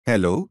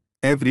Hello,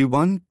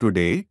 everyone.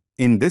 Today,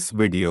 in this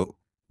video,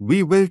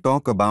 we will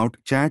talk about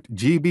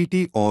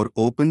ChatGPT or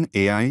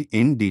OpenAI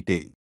in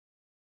detail.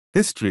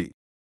 History.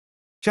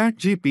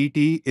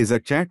 ChatGPT is a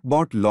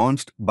chatbot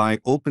launched by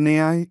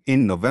OpenAI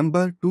in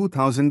November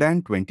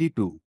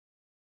 2022.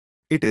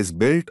 It is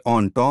built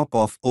on top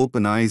of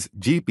OpenAI's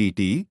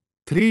GPT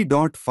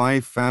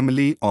 3.5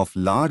 family of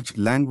large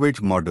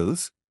language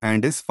models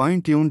and is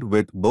fine-tuned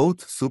with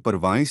both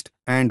supervised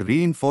and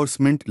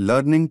reinforcement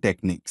learning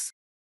techniques.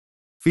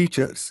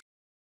 Features.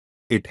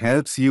 It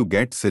helps you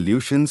get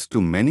solutions to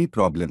many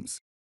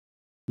problems.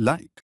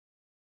 Like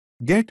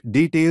get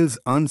details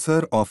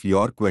answer of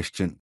your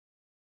question.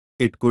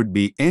 It could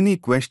be any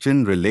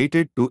question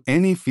related to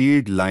any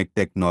field like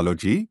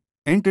technology,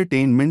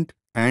 entertainment,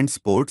 and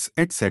sports,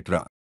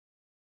 etc.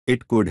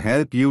 It could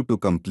help you to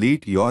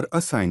complete your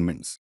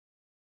assignments.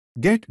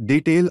 Get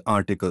detail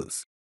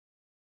articles.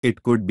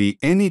 It could be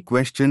any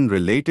question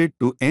related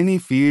to any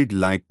field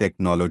like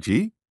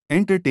technology,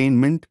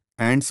 entertainment,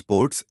 and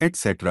sports,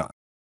 etc.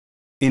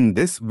 In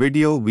this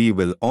video we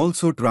will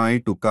also try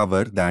to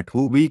cover that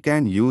how we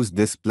can use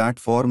this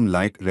platform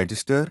like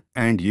register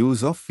and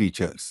use of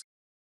features.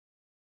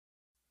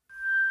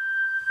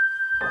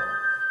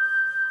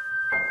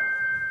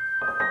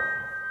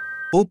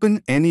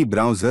 Open any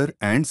browser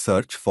and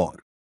search for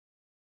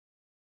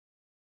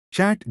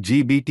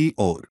ChatGPT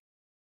or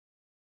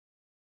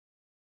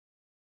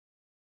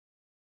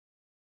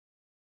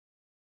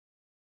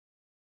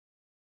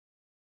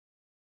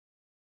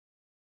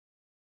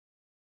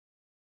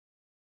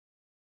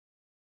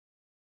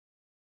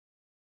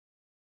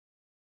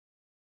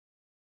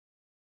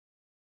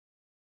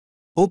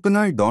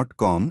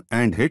openai.com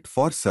and hit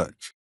for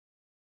search.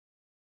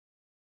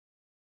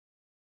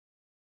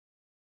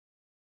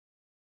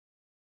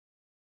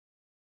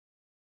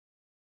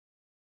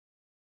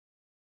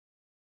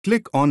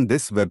 Click on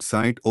this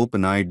website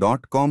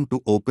openai.com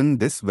to open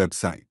this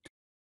website.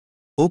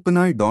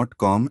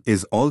 OpenAI.com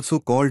is also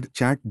called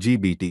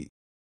ChatGPT.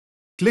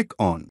 Click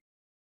on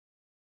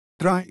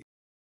Try.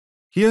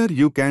 Here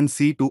you can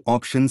see two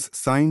options,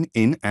 sign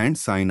in and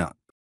sign up.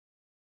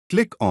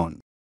 Click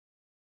on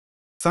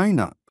Sign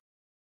up.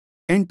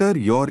 Enter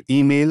your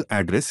email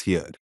address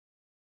here.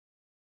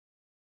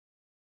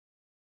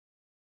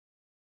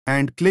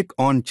 And click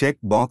on check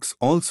box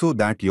also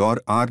that you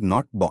are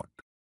not bot.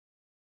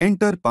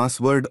 Enter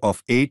password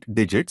of 8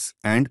 digits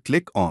and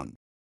click on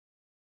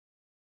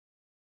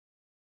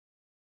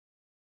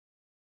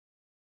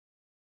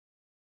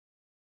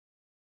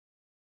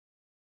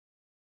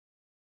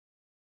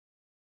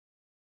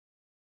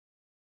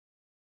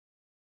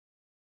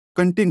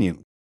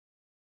Continue.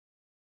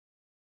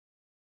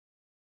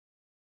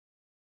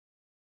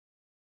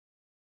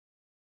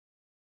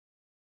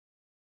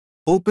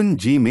 Open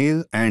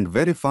Gmail and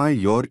verify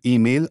your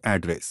email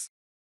address.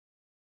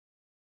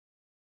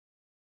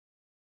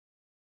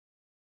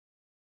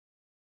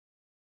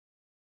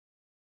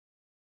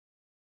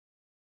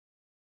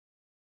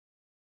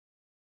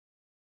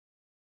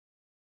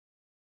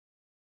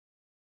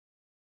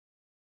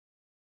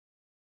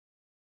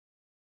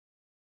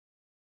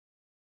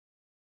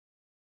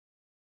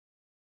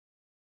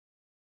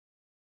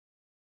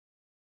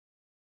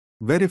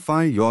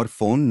 Verify your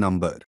phone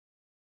number.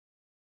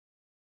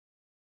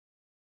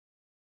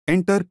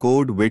 Enter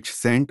code which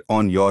sent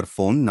on your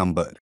phone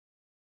number.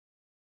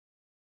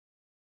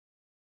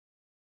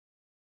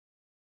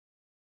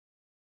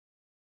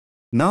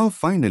 Now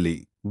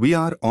finally, we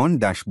are on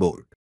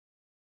dashboard.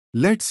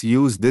 Let's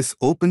use this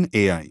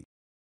OpenAI.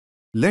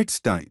 Let's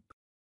type.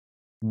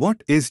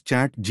 What is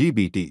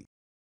ChatGPT?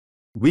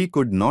 We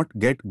could not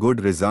get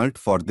good result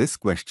for this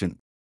question.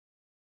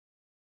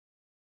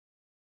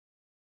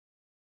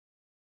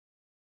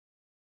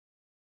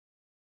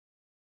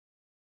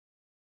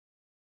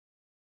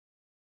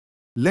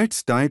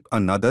 Let's type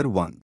another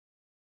one.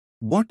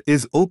 What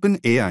is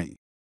OpenAI?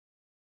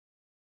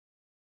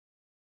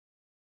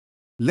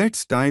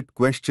 Let's type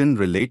question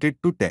related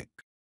to tech.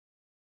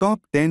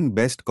 Top 10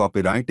 best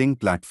copywriting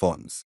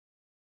platforms.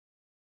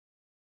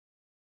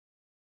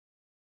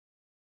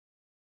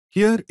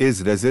 Here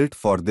is result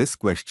for this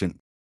question.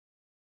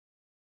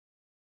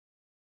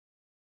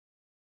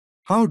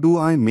 How do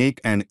I make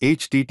an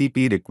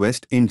HTTP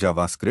request in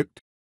JavaScript?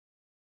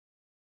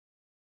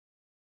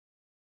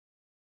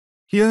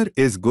 Here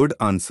is good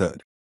answer.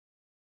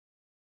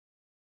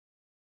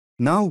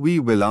 Now we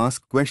will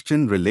ask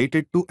question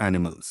related to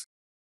animals.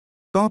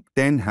 Top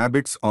 10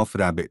 habits of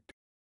rabbit.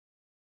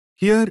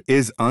 Here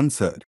is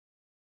answer.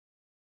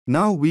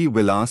 Now we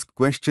will ask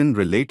question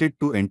related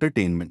to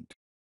entertainment.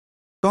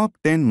 Top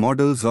 10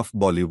 models of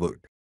Bollywood.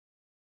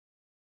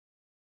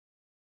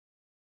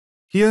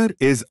 Here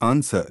is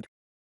answer.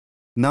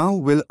 Now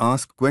we'll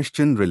ask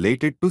question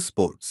related to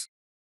sports.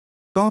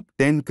 Top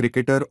 10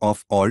 cricketer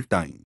of all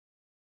time.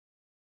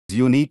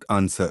 Unique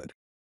answer.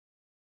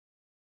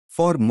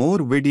 For more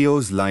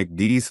videos like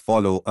these,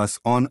 follow us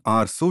on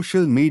our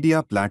social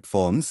media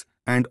platforms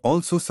and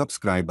also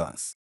subscribe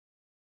us.